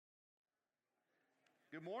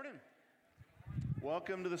Good morning.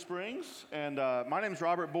 Welcome to the Springs. And my name is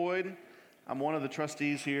Robert Boyd. I'm one of the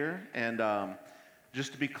trustees here. And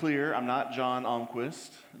just to be clear, I'm not John Almquist.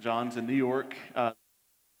 John's in New York,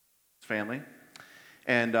 family.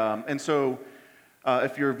 And so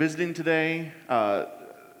if you're visiting today,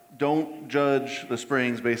 don't judge the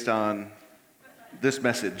Springs based on this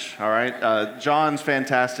message, all right? John's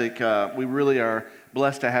fantastic. We really are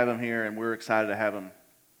blessed to have him here, and we're excited to have him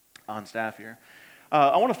on staff here.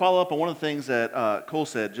 I want to follow up on one of the things that Cole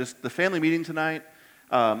said, just the family meeting tonight.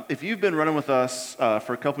 If you've been running with us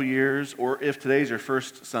for a couple years, or if today's your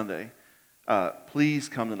first Sunday, please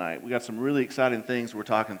come tonight. We got some really exciting things we're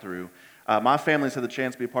talking through. My family's had the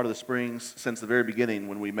chance to be a part of the Springs since the very beginning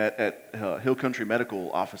when we met at Hill Country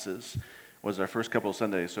Medical offices, was our first couple of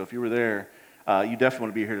Sundays. So if you were there, you definitely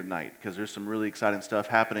want to be here tonight because there's some really exciting stuff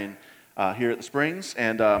happening here at the Springs.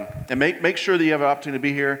 And make sure that you have an opportunity to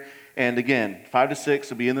be here. And again, 5 to 6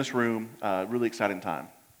 will be in this room. Really exciting time.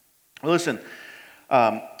 Well, listen,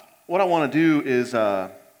 what I want to do is I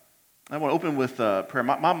want to open with prayer.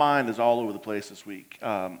 My mind is all over the place this week.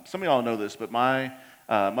 Some of y'all know this, but my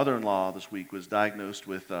mother-in-law this week was diagnosed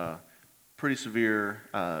with pretty severe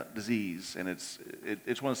disease, and it's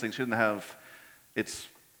one of those things she didn't have.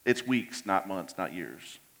 It's weeks, not months, not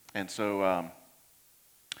years. And so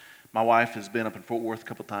my wife has been up in Fort Worth a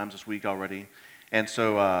couple times this week already. And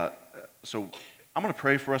so I'm going to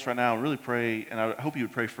pray for us right now and really pray, and I hope you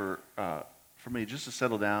would pray for me just to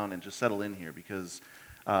settle down and just settle in here because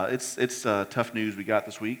it's tough news we got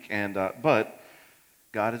this week, but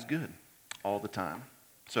God is good all the time.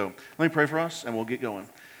 So let me pray for us, and we'll get going.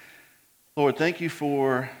 Lord, thank you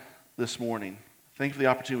for this morning. Thank you for the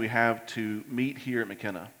opportunity we have to meet here at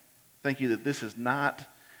McKenna. Thank you that this is not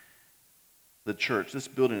the church. This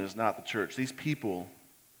building is not the church. These people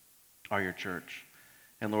are your church.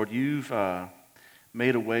 And Lord, you've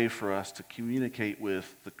made a way for us to communicate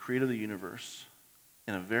with the creator of the universe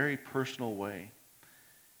in a very personal way.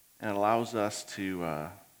 And it allows us to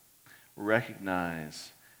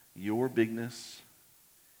recognize your bigness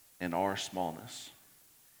and our smallness.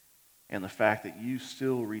 And the fact that you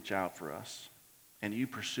still reach out for us and you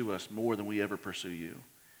pursue us more than we ever pursue you.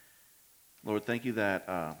 Lord, thank you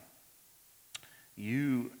that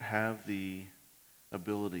you have the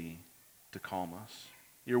ability to calm us.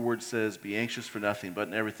 Your word says, be anxious for nothing, but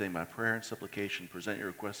in everything by prayer and supplication, present your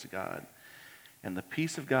requests to God. And the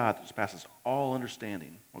peace of God that surpasses all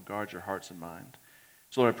understanding will guard your hearts and mind.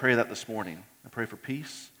 So Lord, I pray that this morning. I pray for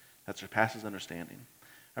peace that surpasses understanding.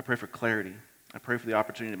 I pray for clarity. I pray for the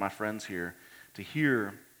opportunity of my friends here to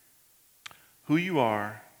hear who you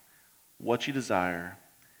are, what you desire,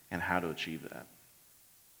 and how to achieve that.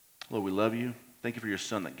 Lord, we love you. Thank you for your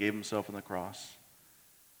son that gave himself on the cross.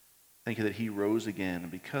 Thank you that he rose again, and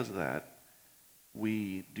because of that,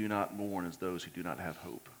 we do not mourn as those who do not have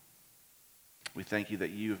hope. We thank you that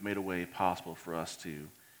you have made a way possible for us to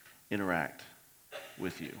interact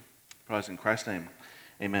with you. Praise in Christ's name,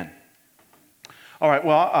 amen. All right,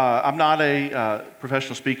 well, I'm not a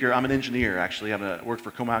professional speaker. I'm an engineer, actually. I work for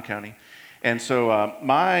Comal County. And so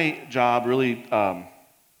my job really, I'll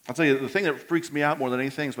tell you, the thing that freaks me out more than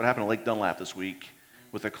anything is what happened to Lake Dunlap this week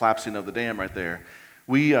with the collapsing of the dam right there.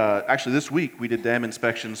 We actually this week we did dam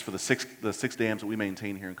inspections for the six dams that we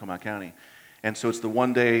maintain here in Comal County, and so it's the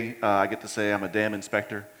one day I get to say I'm a dam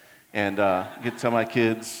inspector, and get to tell my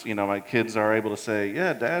kids, my kids are able to say,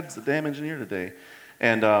 yeah, Dad's the dam engineer today,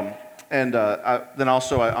 and then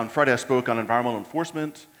also on Friday I spoke on environmental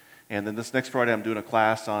enforcement, and then this next Friday I'm doing a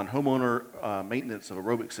class on homeowner maintenance of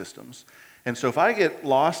aerobic systems, and so if I get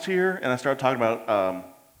lost here and I start talking about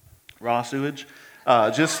raw sewage,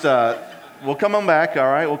 we'll come on back,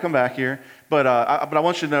 all right? We'll come back here. But I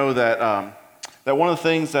want you to know that that one of the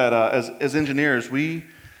things that as engineers, we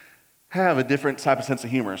have a different type of sense of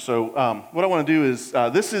humor. So what I want to do is,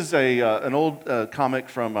 this is an old comic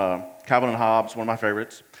from Calvin and Hobbes, one of my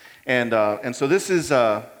favorites. And so this is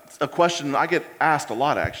a question I get asked a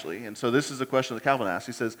lot, actually. And so this is a question that Calvin asked.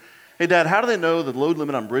 He says, hey, Dad, how do they know the load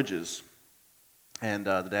limit on bridges? And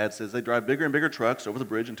the dad says, they drive bigger and bigger trucks over the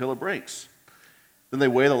bridge until it breaks. Then they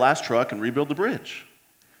weigh the last truck and rebuild the bridge.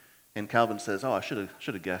 And Calvin says, oh, I should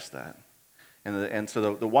have guessed that. And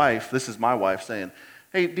so the wife, this is my wife saying,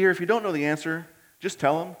 hey, dear, if you don't know the answer, just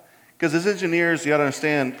tell him. Because as engineers, you got to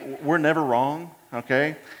understand, we're never wrong,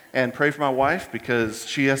 okay? And pray for my wife because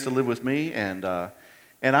she has to live with me. And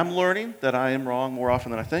I'm learning that I am wrong more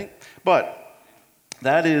often than I think. But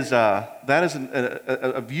that is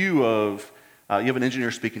a view of, you have an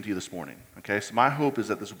engineer speaking to you this morning. Okay, so my hope is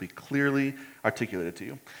that this will be clearly articulated to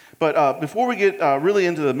you. But before we get really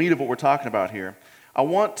into the meat of what we're talking about here, I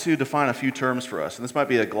want to define a few terms for us, and this might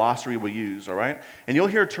be a glossary we use, all right? And you'll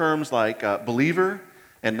hear terms like believer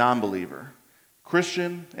and non-believer,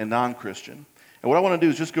 Christian and non-Christian. And what I want to do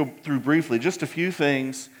is just go through briefly just a few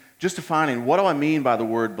things, just defining what do I mean by the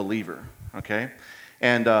word believer, okay?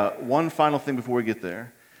 And one final thing before we get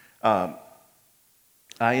there. I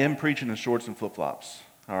am preaching in shorts and flip-flops,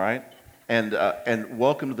 all right? And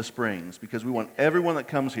welcome to the Springs, because we want everyone that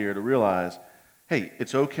comes here to realize, hey,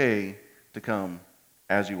 it's okay to come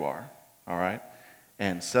as you are, all right?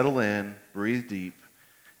 And settle in, breathe deep,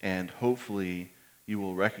 and hopefully you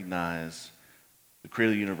will recognize the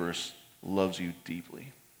Creator of the universe loves you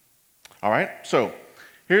deeply. All right? So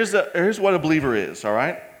here's what a believer is, all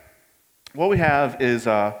right? What we have is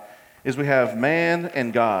we have man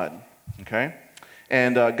and God, okay?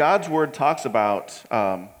 And God's word talks about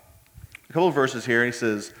a couple of verses here. He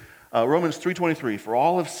says, Romans 3:23, for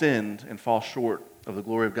all have sinned and fall short of the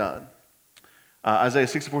glory of God. Isaiah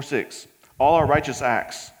 64:6, all our righteous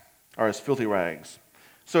acts are as filthy rags.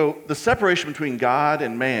 So the separation between God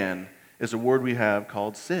and man is a word we have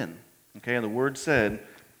called sin. Okay, and the word said,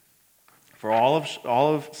 for all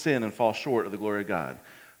of sin and fall short of the glory of God.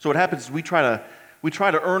 So what happens is we try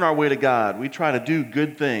to earn our way to God. We try to do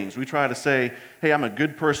good things. We try to say, hey, I'm a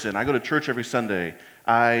good person. I go to church every Sunday.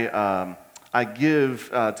 I give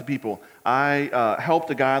to people. I helped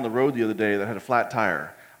a guy on the road the other day that had a flat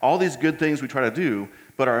tire. All these good things we try to do,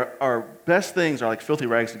 but our best things are like filthy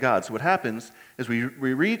rags to God. So what happens is we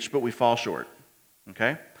reach, but we fall short.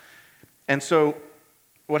 Okay? And so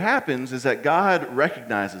what happens is that God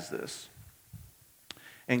recognizes this.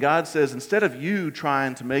 And God says, instead of you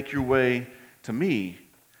trying to make your way to me,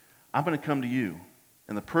 I'm going to come to you.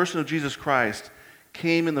 And the person of Jesus Christ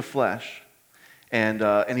came in the flesh, and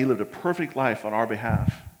he lived a perfect life on our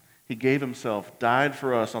behalf. He gave himself, died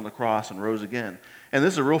for us on the cross, and rose again. And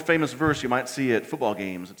this is a real famous verse you might see at football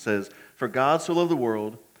games. It says, for God so loved the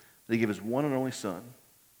world that he gave his one and only Son,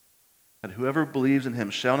 that whoever believes in him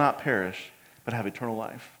shall not perish, but have eternal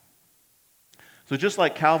life. So just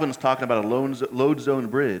like Calvin's talking about a load zone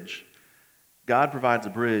bridge, God provides a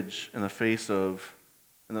bridge in the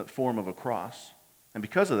form of a cross. And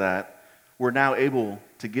because of that, we're now able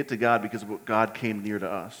to get to God because of what God came near to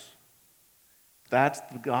us. That's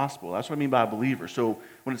the gospel. That's what I mean by a believer. So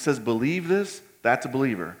when it says believe this, that's a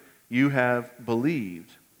believer. You have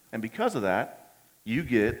believed. And because of that, you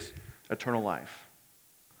get eternal life.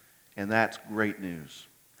 And that's great news.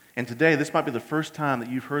 And today, this might be the first time that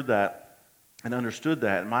you've heard that and understood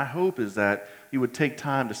that. And my hope is that you would take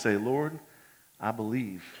time to say, Lord, I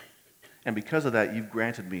believe. And because of that, you've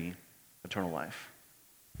granted me eternal life.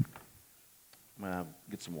 I'm going to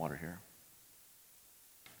get some water here.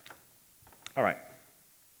 All right.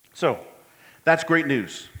 So, that's great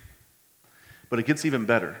news. But it gets even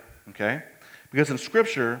better, okay? Because in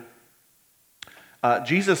Scripture,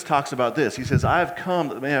 Jesus talks about this. He says, I have come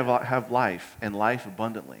that they may have life and life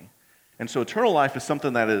abundantly. And so eternal life is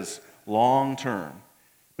something that is long-term.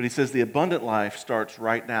 But he says the abundant life starts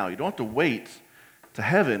right now. You don't have to wait to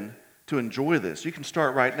heaven to enjoy this. You can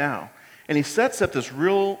start right now. And he sets up this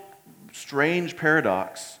real strange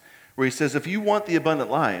paradox where he says if you want the abundant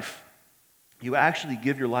life, you actually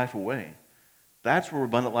give your life away. That's where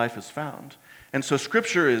abundant life is found. And so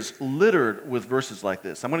Scripture is littered with verses like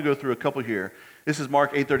this. I'm going to go through a couple here. This is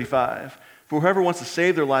Mark 8:35. For whoever wants to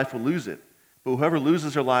save their life will lose it. But whoever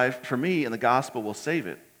loses their life for me and the gospel will save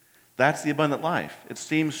it. That's the abundant life. It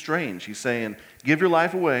seems strange. He's saying, give your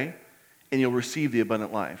life away and you'll receive the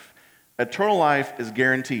abundant life. Eternal life is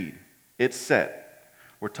guaranteed. It's set.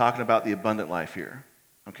 We're talking about the abundant life here.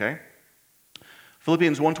 Okay?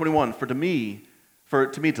 Philippians 1:21. For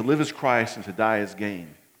to me to live is Christ and to die is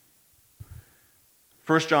gain.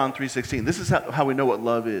 1 John 3:16. This is how we know what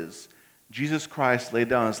love is. Jesus Christ laid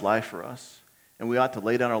down his life for us, and we ought to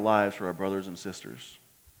lay down our lives for our brothers and sisters.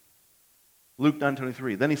 Luke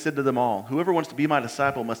 9:23. Then he said to them all, whoever wants to be my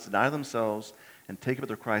disciple must deny themselves and take up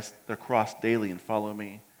their cross daily and follow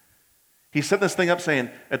me. He set this thing up saying,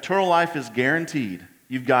 eternal life is guaranteed.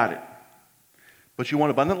 You've got it. But you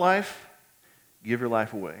want abundant life? Give your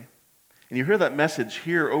life away. And you hear that message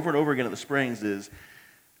here over and over again at the Springs is,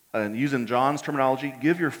 and using John's terminology,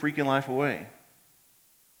 give your freaking life away.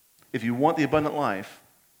 If you want the abundant life,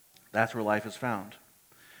 that's where life is found.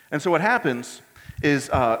 And so what happens is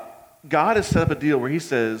God has set up a deal where he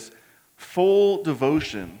says full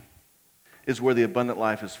devotion is where the abundant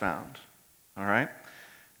life is found. All right?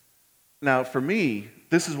 Now, for me,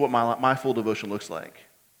 this is what my full devotion looks like.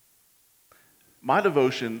 My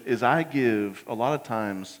devotion is I give, a lot of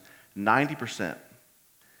times, 90%.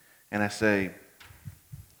 And I say,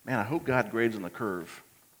 man, I hope God grades on the curve.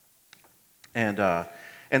 And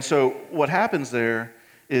so what happens there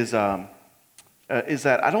is that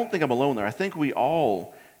I don't think I'm alone there. I think we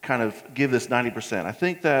all kind of give this 90%. I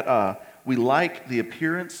think that we like the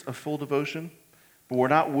appearance of full devotion, but we're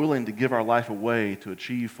not willing to give our life away to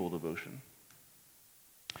achieve full devotion.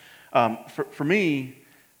 For me,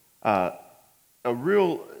 a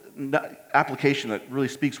real application that really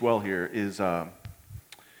speaks well here is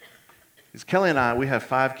Kelly and I, we have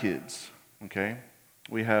 5 kids, okay?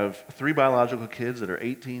 We have 3 biological kids that are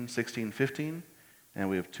 18, 16, 15, and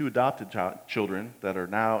we have 2 adopted children that are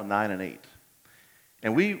now 9 and 8.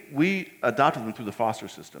 And we adopted them through the foster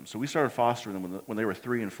system. So we started fostering them when they were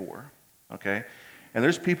 3 and 4, okay? And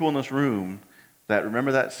there's people in this room that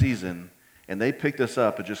remember that season, and they picked us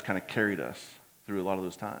up and just kind of carried us through a lot of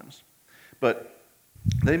those times. But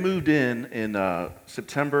they moved in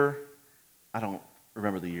September. I don't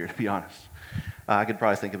remember the year, to be honest. I could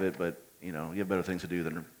probably think of it, but you have better things to do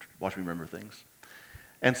than watch me remember things.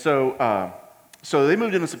 And so they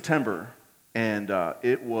moved in September, and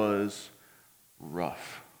it was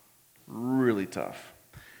rough, really tough.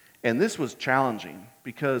 And this was challenging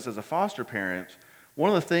because as a foster parent, one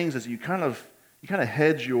of the things is you kind of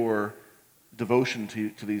hedge your devotion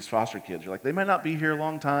to these foster kids. You're like, they might not be here a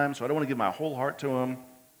long time, so I don't want to give my whole heart to them.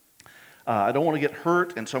 I don't want to get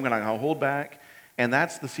hurt, and so I'm going to hold back. And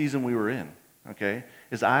that's the season we were in, okay?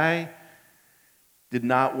 Is I did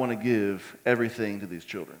not want to give everything to these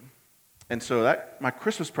children. And so my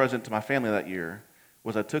Christmas present to my family that year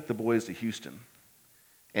was I took the boys to Houston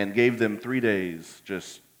and gave them 3 days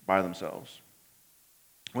just by themselves.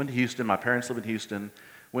 Went to Houston. My parents live in Houston.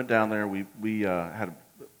 Went down there. We had.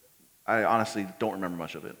 I honestly don't remember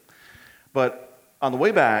much of it, but on the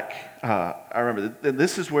way back, I remember that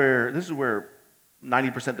this is where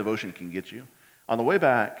 90% devotion can get you. On the way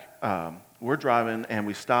back, we're driving and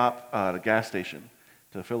we stop at a gas station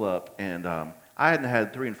to fill up, and I hadn't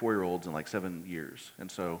had 3 and 4 year olds in like 7 years, and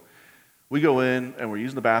so we go in and we're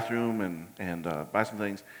using the bathroom and buy some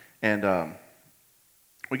things, and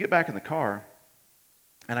we get back in the car,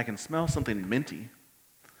 and I can smell something minty.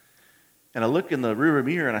 And I look in the rearview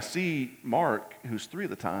mirror and I see Mark, who's 3 at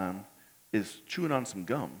the time, is chewing on some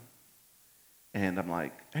gum. And I'm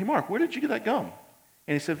like, hey, Mark, where did you get that gum?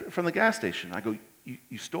 And he said, from the gas station. I go,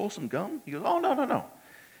 you stole some gum? He goes, oh, no.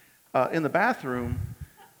 In the bathroom,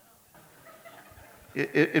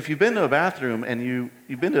 if you've been to a bathroom and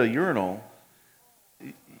you've been to a urinal,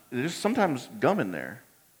 there's sometimes gum in there.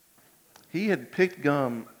 He had picked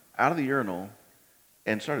gum out of the urinal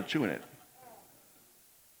and started chewing it.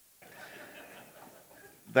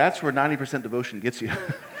 That's where 90% devotion gets you,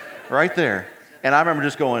 right there. And I remember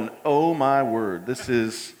just going, oh my word,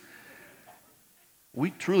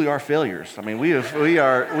 we truly are failures. I mean, we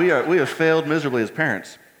have failed miserably as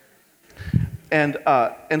parents. And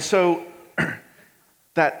so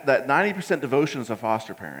that 90% devotion as a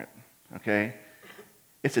foster parent, okay,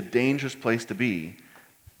 it's a dangerous place to be,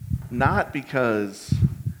 not because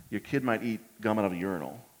your kid might eat gum out of a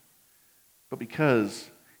urinal, but because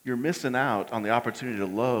you're missing out on the opportunity to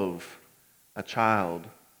love a child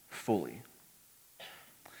fully.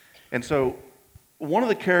 And so one of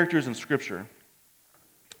the characters in Scripture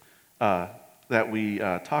that we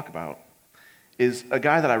talk about is a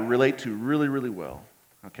guy that I relate to really, really well.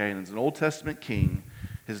 Okay, and it's an Old Testament king.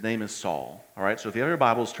 His name is Saul. All right, so if you have your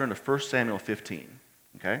Bibles, turn to 1 Samuel 15.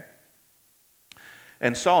 Okay?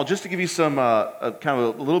 And Saul, just to give you some kind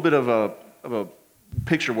of a little bit of a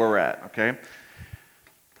picture where we're at, okay?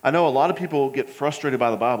 I know a lot of people get frustrated by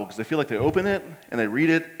the Bible because they feel like they open it and they read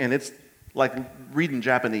it and it's like reading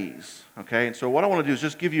Japanese, okay? And so what I want to do is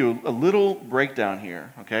just give you a little breakdown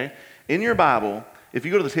here, okay? In your Bible, if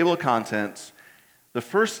you go to the table of contents, the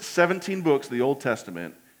first 17 books of the Old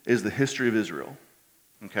Testament is the history of Israel,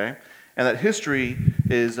 okay? And that history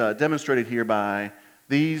is demonstrated here by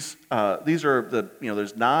these are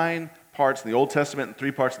there's 9 parts in the Old Testament and 3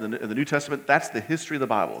 parts in the New Testament. That's the history of the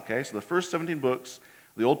Bible, okay? So the first 17 books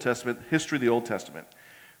the Old Testament, history of the Old Testament.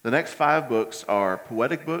 The next 5 books are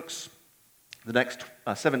poetic books. The next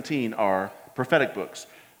 17 are prophetic books.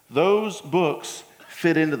 Those books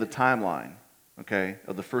fit into the timeline, okay,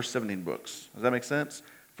 of the first 17 books. Does that make sense?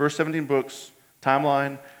 First 17 books,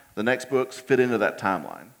 timeline. The next books fit into that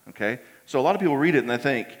timeline, okay? So a lot of people read it and they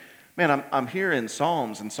think, man, I'm here in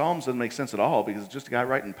Psalms, and Psalms doesn't make sense at all because it's just a guy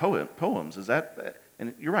writing poems. Is that...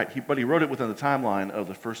 And you're right, but he wrote it within the timeline of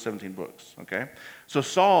the first 17 books, okay? So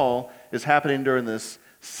Saul is happening during this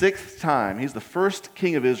 6th time. He's the first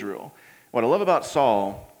king of Israel. What I love about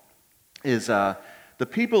Saul is the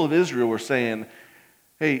people of Israel were saying,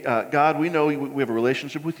 hey, God, we know we have a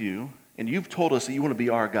relationship with you, and you've told us that you want to be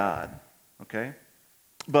our God, okay?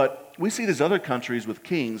 But we see these other countries with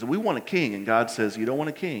kings, and we want a king, and God says, you don't want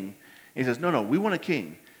a king. And he says, no, we want a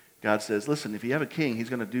king. God says, listen, if you have a king, he's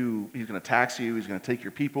going to tax you, he's going to take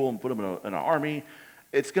your people and put them in an army.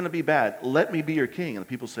 It's going to be bad. Let me be your king. And the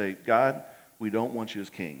people say, God, we don't want you as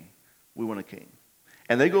king. We want a king.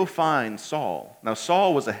 And they go find Saul. Now,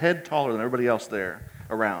 Saul was a head taller than everybody else there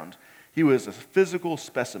around. He was a physical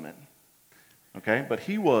specimen, okay? But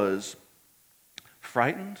he was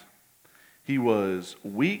frightened, he was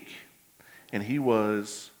weak, and he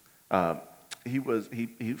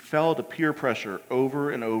fell to peer pressure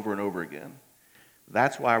over and over and over again.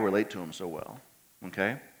 That's why I relate to him so well,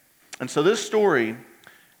 okay? And so this story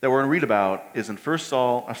that we're going to read about is in 1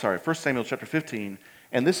 Samuel chapter 15,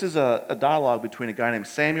 and this is a dialogue between a guy named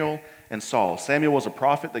Samuel and Saul. Samuel was a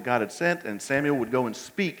prophet that God had sent, and Samuel would go and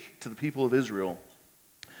speak to the people of Israel,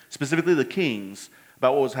 specifically the kings,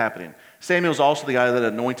 about what was happening. Samuel's also the guy that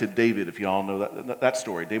anointed David, if you all know that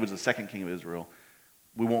story. David's the second king of Israel.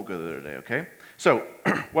 We won't go there today, okay? So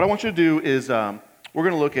what I want you to do is we're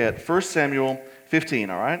going to look at 1 Samuel 15,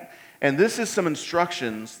 all right? And this is some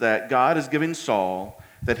instructions that God is giving Saul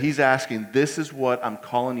that he's asking, this is what I'm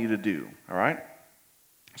calling you to do, all right?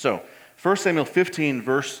 So 1 Samuel 15,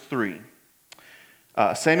 verse 3.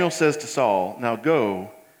 Samuel says to Saul, now go,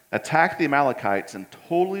 attack the Amalekites and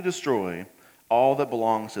totally destroy all that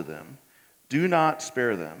belongs to them. Do not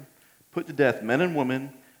spare them. Put to death men and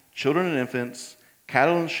women, children and infants,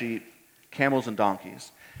 cattle and sheep, camels and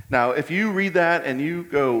donkeys. Now, if you read that and you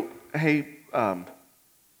go, hey,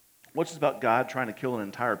 what's this about God trying to kill an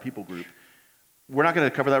entire people group? We're not going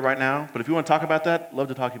to cover that right now, but if you want to talk about that, love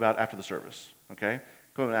to talk about it after the service, okay?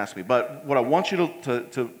 Go ahead and ask me. But what I want you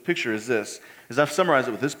to picture is this, is I've summarized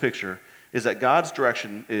it with this picture, is that God's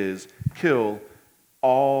direction is kill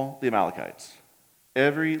all the Amalekites.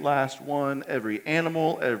 Every last one, every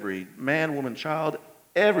animal, every man, woman, child,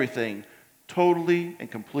 everything, totally and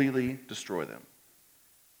completely destroy them.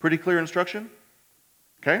 Pretty clear instruction?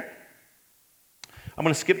 Okay? I'm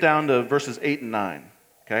going to skip down to verses 8 and 9.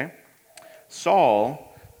 Okay?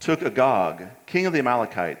 Saul took Agag, king of the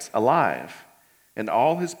Amalekites, alive, and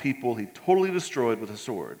all his people he totally destroyed with a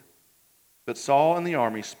sword. But Saul and the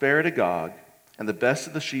army spared Agag and the best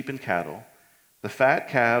of the sheep and cattle, the fat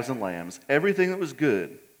calves and lambs, everything that was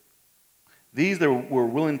good. These they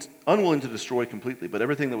were unwilling to destroy completely, but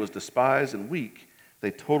everything that was despised and weak, they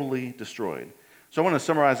totally destroyed. So I want to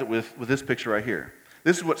summarize it with this picture right here.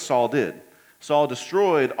 This is what Saul did. Saul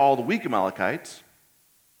destroyed all the weak Amalekites,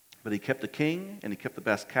 but he kept the king and he kept the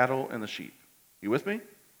best cattle and the sheep. You with me?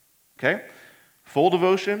 Okay? Full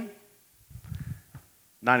devotion,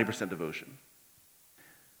 90% devotion.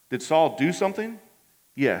 Did Saul do something?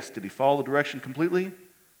 Yes. Did he follow the direction completely?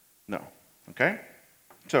 No. Okay?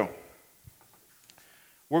 So,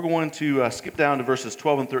 we're going to skip down to verses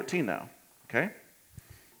 12 and 13 now. Okay?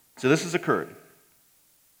 So this has occurred.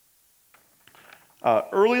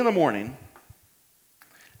 Early in the morning,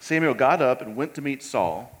 Samuel got up and went to meet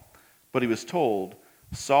Saul, but he was told,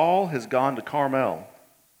 Saul has gone to Carmel.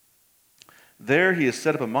 There he has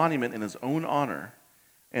set up a monument in his own honor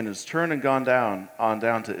and has turned and gone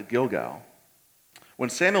down to Gilgal. When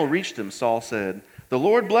Samuel reached him, Saul said, the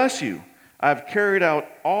Lord bless you. I have carried out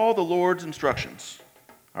all the Lord's instructions.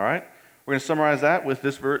 All right? We're going to summarize that with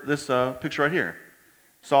this picture right here.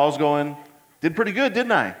 Saul's going, did pretty good,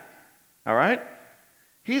 didn't I? All right?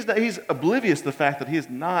 He's oblivious to the fact that he has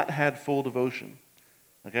not had full devotion.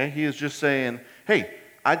 Okay? He is just saying, hey,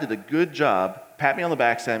 I did a good job. Pat me on the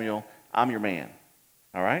back, Samuel. I'm your man.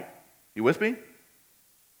 All right? You with me?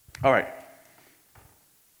 All right.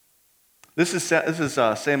 This is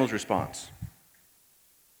Samuel's response.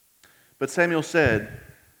 But Samuel said,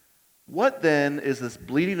 what then is this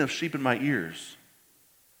bleating of sheep in my ears?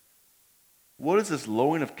 What is this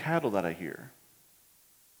lowing of cattle that I hear?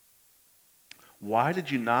 Why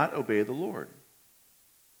did you not obey the Lord?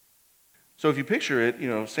 So if you picture it,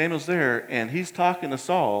 Samuel's there and he's talking to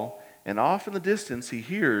Saul, and off in the distance he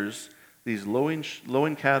hears these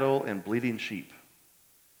lowing cattle and bleating sheep.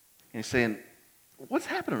 And he's saying, what's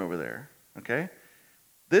happening over there? Okay?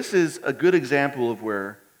 This is a good example of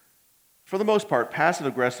where, for the most part,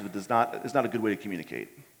 passive-aggressive is not a good way to communicate,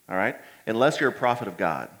 all right? Unless you're a prophet of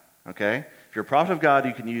God, okay? If you're a prophet of God,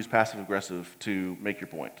 you can use passive-aggressive to make your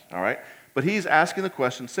point, all right? But he's asking the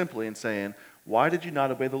question simply and saying, why did you not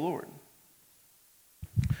obey the Lord?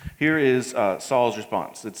 Here is Saul's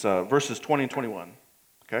response. It's verses 20 and 21,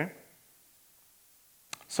 okay?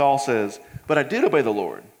 Saul says, but I did obey the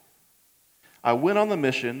Lord. I went on the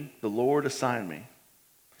mission the Lord assigned me.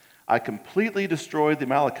 I completely destroyed the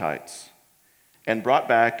Amalekites and brought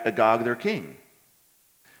back Agag their king,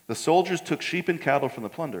 The soldiers took sheep and cattle from the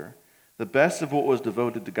plunder, the best of what was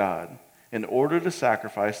devoted to God, in order to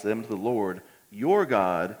sacrifice them to the Lord, your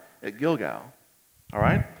God, at Gilgal. All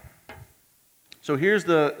right? So here's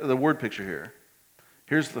the word picture here.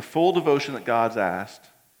 Here's the full devotion that God's asked,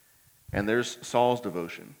 and there's Saul's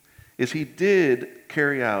devotion. Is he did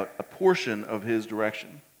carry out a portion of his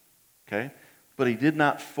direction, okay? But he did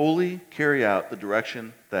not fully carry out the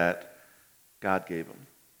direction that God gave him.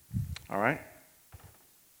 All right?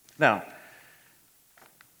 Now,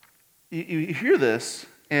 you hear this,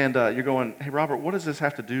 and you're going, hey, Robert, what does this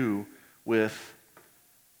have to do with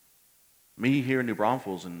me here in New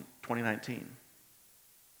Braunfels in 2019?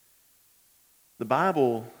 The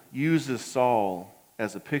Bible uses Saul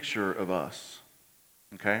as a picture of us,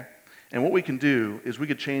 okay? And what we can do is we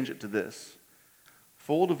could change it to this: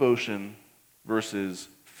 full devotion versus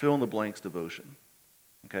fill-in-the-blanks devotion,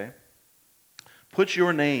 okay? Put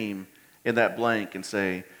your name in that blank and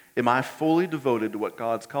say, am I fully devoted to what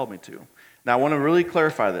God's called me to? Now, I want to really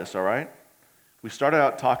clarify this, all right? We started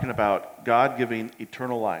out talking about God giving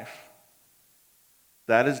eternal life.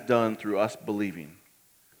 That is done through us believing.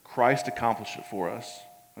 Christ accomplished it for us,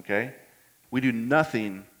 okay? We do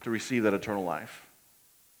nothing to receive that eternal life,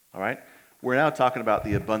 all right? We're now talking about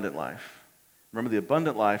the abundant life. Remember, the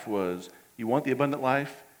abundant life was, you want the abundant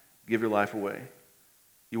life? Give your life away.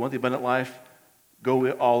 You want the abundant life?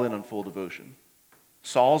 Go all in on full devotion.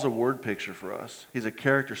 Saul's a word picture for us. He's a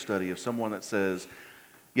character study of someone that says,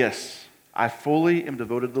 yes, I fully am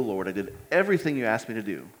devoted to the Lord. I did everything you asked me to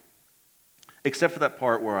do, except for that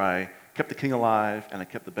part where I kept the king alive and I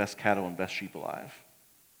kept the best cattle and best sheep alive.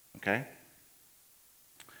 Okay?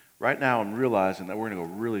 Right now I'm realizing that we're going to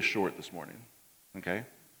go really short this morning. Okay?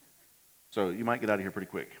 So you might get out of here pretty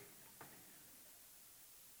quick.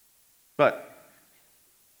 But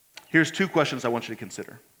here's two questions I want you to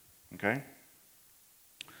consider. Okay?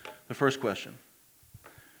 The first question: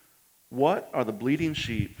 what are the bleeding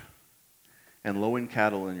sheep and lowing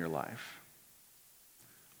cattle in your life?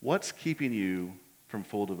 What's keeping you from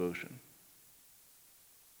full devotion?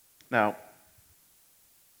 Now,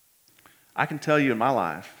 I can tell you in my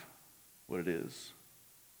life what it is.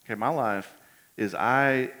 Okay, my life is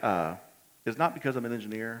it's not because I'm an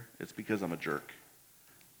engineer, it's because I'm a jerk.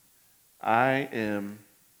 I am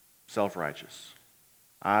self-righteous.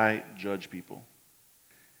 I judge people.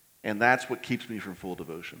 And that's what keeps me from full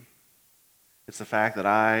devotion. It's the fact that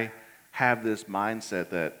I have this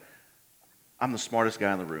mindset that I'm the smartest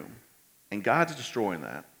guy in the room. And God's destroying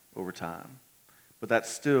that over time. But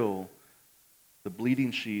that's still the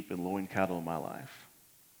bleeding sheep and lowing cattle in my life.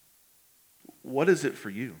 What is it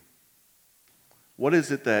for you? What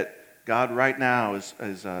is it that God right now is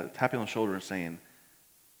tapping on the shoulder and saying,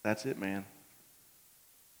 that's it, man.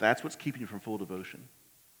 That's what's keeping you from full devotion.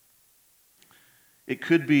 It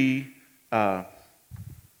could be an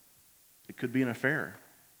affair.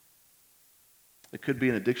 It could be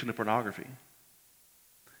an addiction to pornography.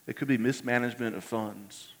 It could be mismanagement of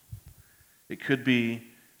funds. It could be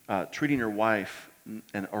treating your wife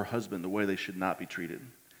or husband the way they should not be treated.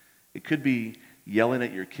 It could be yelling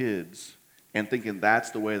at your kids and thinking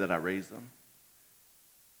that's the way that I raised them.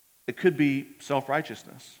 It could be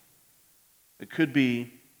self-righteousness. It could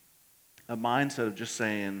be a mindset of just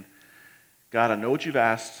saying, God, I know what you've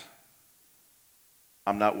asked.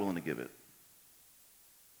 I'm not willing to give it.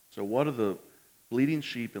 So what are the bleeding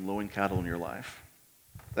sheep and lowing cattle in your life?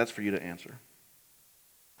 That's for you to answer.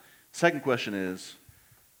 Second question is,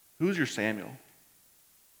 who's your Samuel?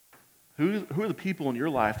 Who are the people in your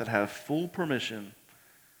life that have full permission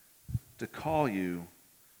to call you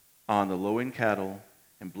on the lowing cattle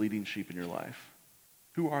and bleeding sheep in your life?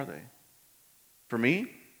 Who are they? For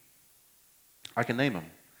me, I can name them.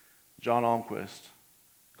 John Almquist,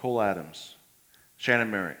 Cole Adams, Shannon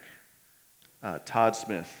Merrick, Todd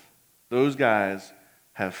Smith. Those guys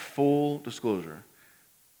have full disclosure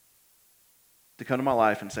to come to my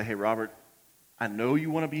life and say, hey, Robert, I know you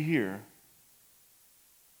want to be here,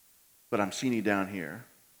 but I'm seeing you down here.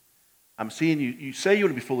 I'm seeing you say you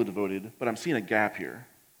want to be fully devoted, but I'm seeing a gap here.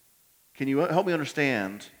 Can you help me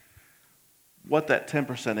understand what that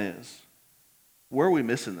 10% is? Where are we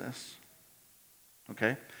missing this?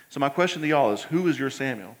 Okay? So my question to y'all is, who is your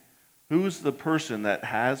Samuel? Who's the person that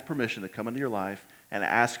has permission to come into your life and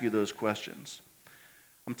ask you those questions?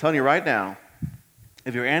 I'm telling you right now,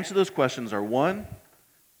 if your answer to those questions are, one,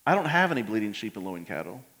 I don't have any bleeding sheep and lowing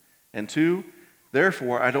cattle, and two,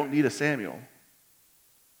 therefore, I don't need a Samuel,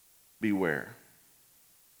 beware.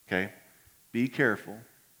 Okay? Be careful,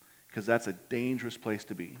 because that's a dangerous place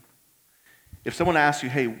to be. If someone asks you,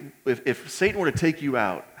 hey, if Satan were to take you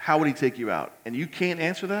out, how would he take you out? And you can't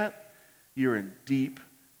answer that, you're in deep,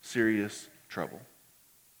 serious trouble.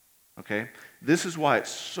 Okay? This is why it's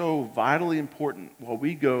so vitally important while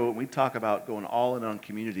we go and we talk about going all in on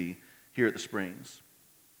community here at the Springs.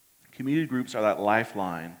 Community groups are that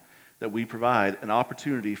lifeline that we provide an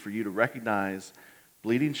opportunity for you to recognize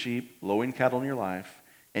bleeding sheep, lowing cattle in your life,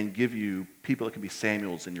 and give you people that can be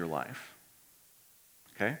Samuels in your life.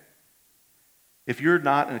 Okay? If you're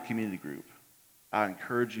not in a community group, I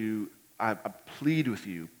encourage you, I plead with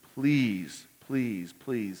you, please, please,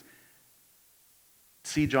 please,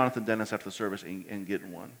 see Jonathan Dennis after the service and get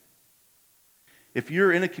in one. If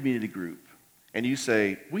you're in a community group and you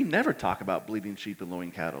say, we never talk about bleeding sheep and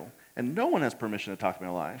lowing cattle, and no one has permission to talk to my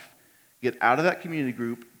life, get out of that community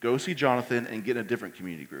group, go see Jonathan, and get in a different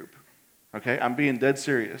community group. Okay? I'm being dead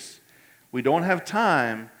serious. We don't have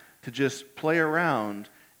time to just play around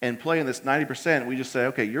and play in this 90%. We just say,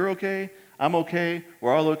 okay, you're okay, I'm okay,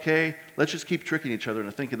 we're all okay. Let's just keep tricking each other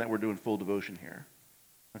into thinking that we're doing full devotion here.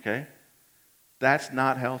 Okay? That's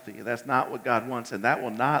not healthy. That's not what God wants, and that will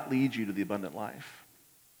not lead you to the abundant life.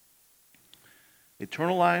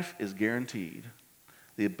 Eternal life is guaranteed.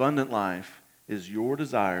 The abundant life is your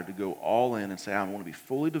desire to go all in and say, I want to be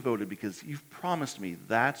fully devoted because you've promised me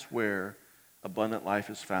that's where abundant life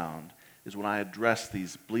is found, is when I address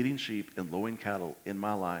these bleeding sheep and lowing cattle in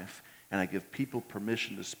my life, and I give people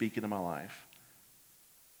permission to speak into my life.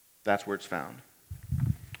 That's where it's found.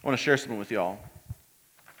 I want to share something with y'all.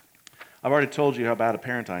 I've already told you how bad a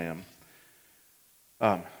parent I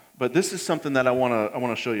am. But this is something that I want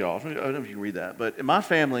to show y'all. I don't know if you can read that. But in my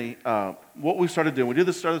family, what we started doing,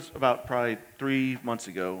 we started about probably 3 months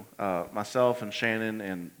ago. Myself and Shannon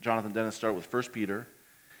and Jonathan Dennis started with 1 Peter.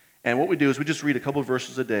 And what we do is we just read a couple of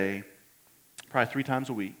verses a day, probably 3 times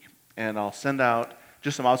a week. And I'll send out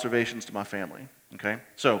just some observations to my family. Okay?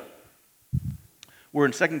 So, we're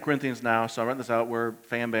in 2 Corinthians now, so I write this out where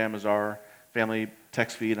FamBam is our family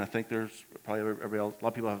text feed, and I think there's probably everybody else, a lot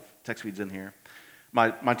of people have text feeds in here.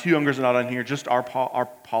 My 2 youngers are not on here. Just our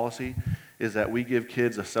policy is that we give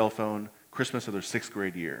kids a cell phone Christmas of their 6th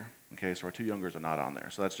grade year. Okay, so our 2 youngers are not on there.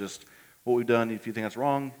 So that's just what we've done. If you think that's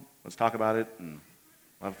wrong, let's talk about it, and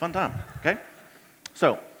we'll have a fun time. Okay?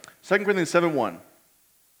 So, 2 Corinthians 7:1.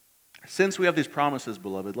 Since we have these promises,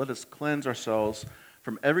 beloved, let us cleanse ourselves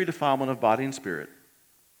from every defilement of body and spirit,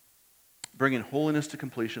 bringing holiness to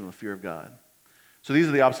completion in the fear of God. So these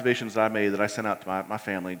are the observations that I made that I sent out to my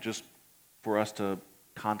family just for us to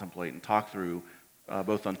contemplate and talk through,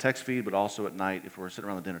 both on text feed but also at night if we're sitting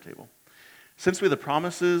around the dinner table. Since we have the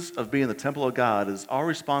promises of being the temple of God, it is our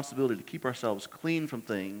responsibility to keep ourselves clean from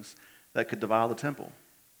things that could defile the temple.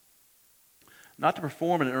 Not to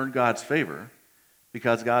perform and earn God's favor,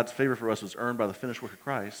 because God's favor for us was earned by the finished work of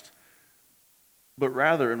Christ, but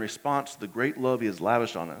rather in response to the great love He has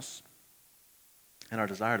lavished on us and our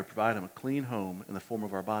desire to provide Him a clean home in the form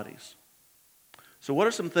of our bodies. So what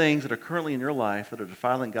are some things that are currently in your life that are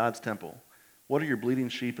defiling God's temple? What are your bleeding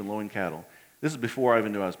sheep and lowing cattle? This is before I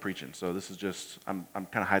even knew I was preaching, so this is just, I'm kind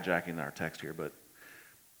of hijacking our text here, but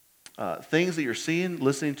things that you're seeing,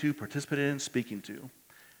 listening to, participating in, speaking to.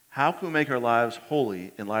 How can we make our lives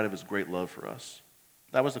holy in light of His great love for us?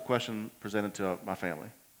 That was the question presented to my family.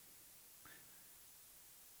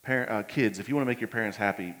 Kids, if you want to make your parents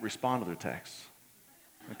happy, respond to their texts.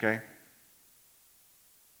 Okay?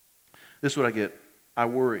 This is what I get. I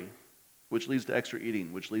worry, which leads to extra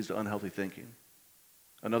eating, which leads to unhealthy thinking.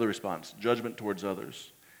 Another response, judgment towards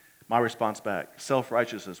others. My response back,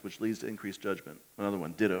 self-righteousness, which leads to increased judgment. Another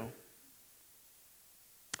one, ditto.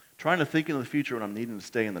 Trying to think into the future when I'm needing to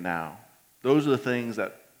stay in the now. Those are the things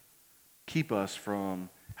that keep us from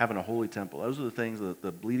having a holy temple. Those are the things,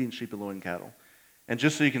 the bleeding sheep and lowing cattle. And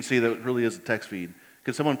just so you can see that it really is a text feed,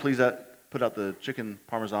 could someone please put out the chicken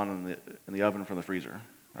parmesan in the oven from the freezer?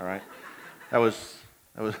 All right? That was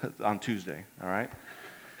on Tuesday, all right?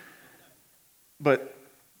 But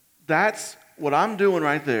that's what I'm doing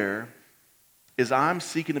right there is I'm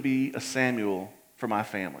seeking to be a Samuel for my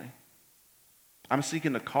family. I'm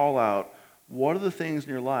seeking to call out what are the things in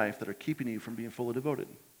your life that are keeping you from being fully devoted.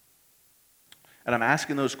 And I'm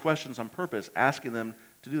asking those questions on purpose, asking them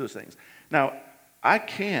to do those things. Now, I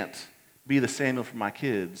can't be the Samuel for my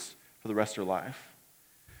kids for the rest of their life.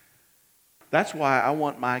 That's why I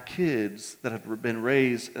want my kids that have been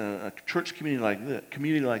raised in a church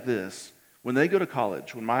community like this, when they go to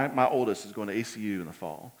college, when my oldest is going to ACU in the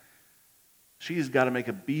fall, she's got to make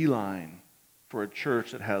a beeline for a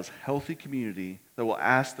church that has healthy community that will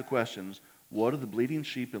ask the questions, what are the bleeding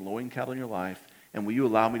sheep and lowing cattle in your life, and will you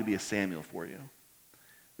allow me to be a Samuel for you?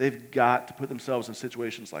 They've got to put themselves in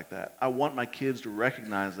situations like that. I want my kids to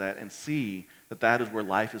recognize that and see that that is where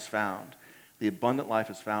life is found. The abundant life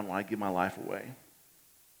is found when I give my life away.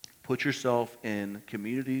 Put yourself in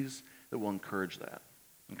communities that will encourage that,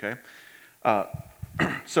 okay? Uh,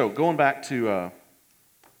 so going back to,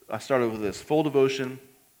 I started with this, full devotion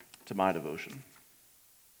to my devotion.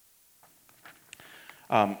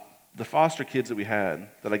 The foster kids that we had,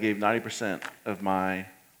 that I gave 90% of my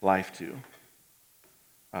life to,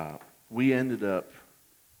 we ended up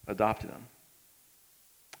adopting them.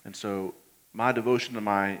 And so my devotion to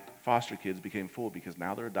my foster kids became full because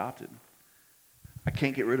now they're adopted. I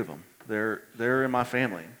can't get rid of them. They're in my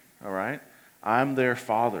family, all right? I'm their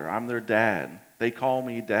father. I'm their dad. They call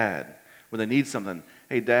me dad. When they need something,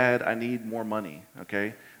 hey, Dad, I need more money,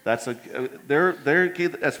 okay? That's they're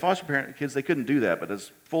kids, as foster parent kids, they couldn't do that, but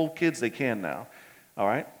as full kids, they can now, all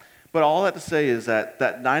right? But all that to say is that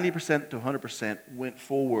 90% to 100% went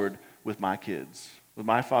forward with my kids. With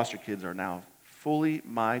my foster kids are now fully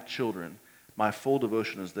my children. My full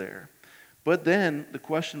devotion is there. But then the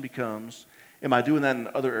question becomes, am I doing that in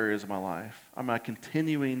other areas of my life? Am I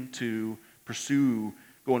continuing to pursue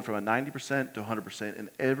going from a 90% to 100% in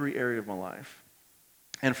every area of my life?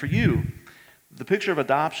 And for you, the picture of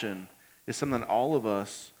adoption is something that all of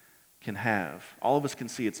us can have. All of us can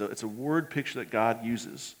see. It's a word picture that God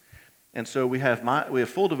uses. And so we have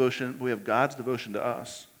full devotion, but we have God's devotion to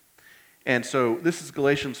us. And so this is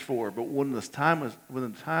Galatians 4. But when the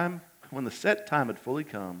set time had fully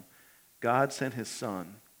come, God sent his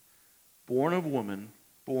Son, born of woman,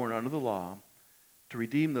 born under the law, to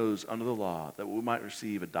redeem those under the law, that we might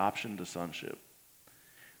receive adoption to sonship.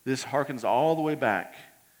 This harkens all the way back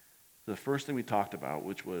to the first thing we talked about,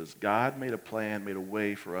 which was God made a plan, made a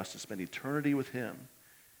way for us to spend eternity with him.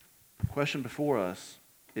 The question before us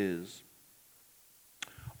is,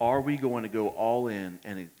 are we going to go all in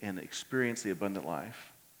and experience the abundant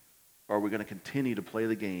life? Or are we going to continue to play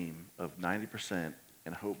the game of 90%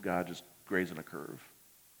 and hope God just grades on a curve?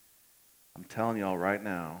 I'm telling y'all right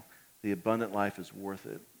now, the abundant life is worth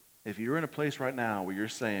it. If you're in a place right now where you're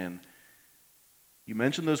saying, you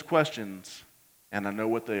mentioned those questions, and I know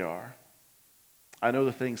what they are. I know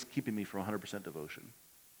the things keeping me from 100% devotion.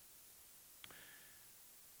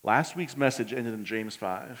 Last week's message ended in James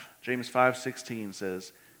 5. James 5:16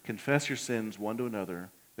 says, confess your sins one to another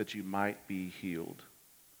that you might be healed.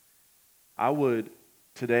 I would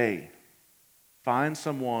today find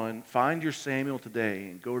your Samuel today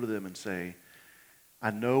and go to them and say, I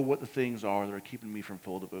know what the things are that are keeping me from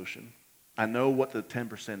full devotion. I know what the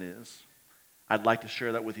 10% is. I'd like to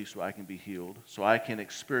share that with you so I can be healed, so I can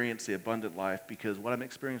experience the abundant life, because what I'm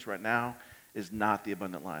experiencing right now is not the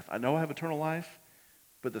abundant life. I know I have eternal life,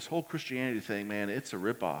 but this whole Christianity thing, man, it's a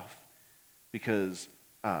ripoff, because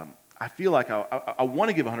I feel like I want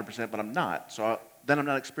to give 100%, but I'm not. So then I'm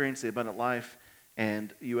not experiencing the abundant life,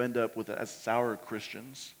 and you end up with as sour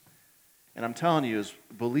Christians. And I'm telling you, as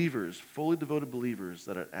believers, fully devoted believers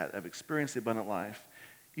that have experienced the abundant life,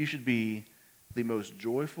 you should be the most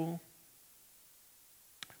joyful,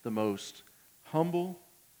 the most humble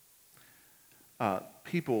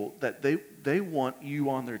people that they want you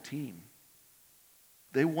on their team.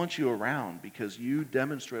 They want you around because you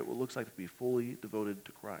demonstrate what it looks like to be fully devoted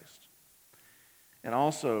to Christ. And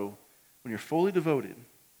also, when you're fully devoted,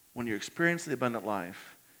 when you're experiencing the abundant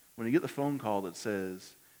life, when you get the phone call that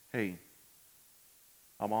says, hey,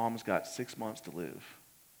 my mom's got 6 months to live,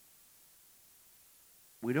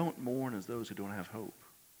 we don't mourn as those who don't have hope.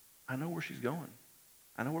 I know where she's going.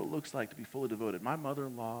 I know what it looks like to be fully devoted. My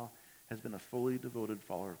mother-in-law has been a fully devoted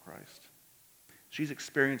follower of Christ. She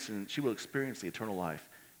will experience the eternal life,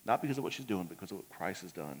 not because of what she's doing, but because of what Christ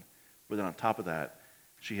has done. But then on top of that,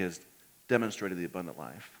 she has demonstrated the abundant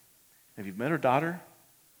life. If you've met her daughter,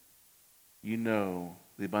 you know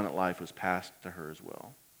the abundant life was passed to her as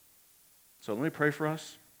well. So let me pray for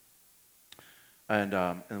us, and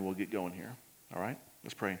we'll get going here. All right?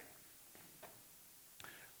 Let's pray.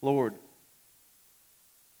 Lord,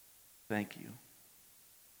 thank you.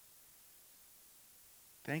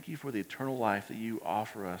 Thank you for the eternal life that you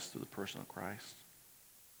offer us through the person of Christ.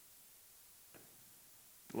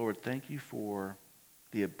 Lord, thank you for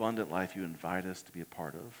the abundant life you invite us to be a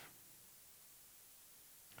part of.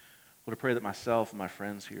 Lord, I pray that myself and my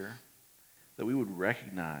friends here, that we would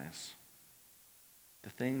recognize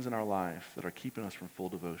the things in our life that are keeping us from full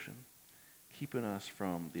devotion, keeping us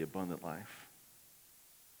from the abundant life,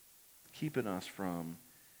 keeping us from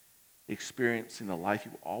experiencing the life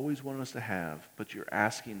you always wanted us to have, but you're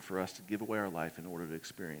asking for us to give away our life in order to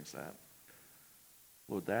experience that.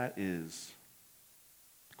 Lord, that is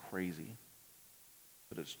crazy,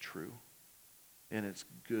 but it's true. And it's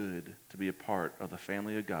good to be a part of the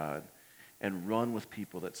family of God and run with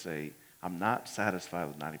people that say, I'm not satisfied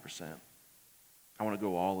with 90%. I want to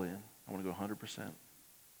go all in. I want to go 100%.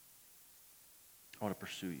 I want to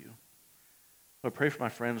pursue you. I pray for my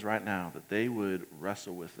friends right now that they would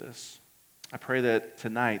wrestle with this. I pray that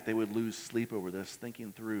tonight they would lose sleep over this,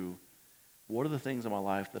 thinking through what are the things in my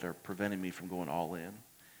life that are preventing me from going all in.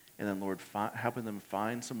 And then, Lord, helping them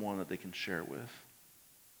find someone that they can share with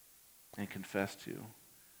and confess to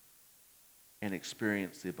and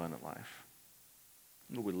experience the abundant life.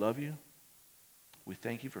 Lord, we love you. We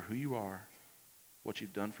thank you for who you are, what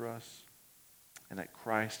you've done for us, and that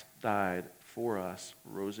Christ died for us,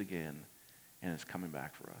 rose again, and is coming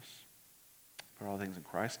back for us. For all things in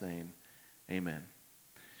Christ's name, amen.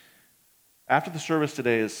 After the service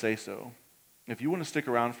today is Say So. If you want to stick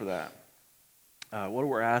around for that, what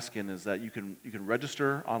we're asking is that you can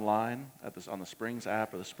register online on the Springs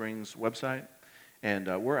app or the Springs website, and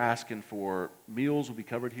we're asking for meals will be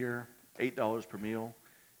covered here, $8 per meal.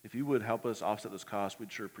 If you would help us offset those costs,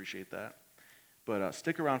 we'd sure appreciate that. But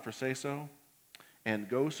stick around for Say So, and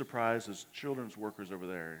go surprise those children's workers over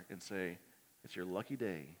there and say, it's your lucky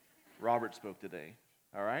day. Robert spoke today.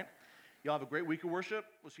 All right? Y'all have a great week of worship.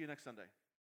 We'll see you next Sunday.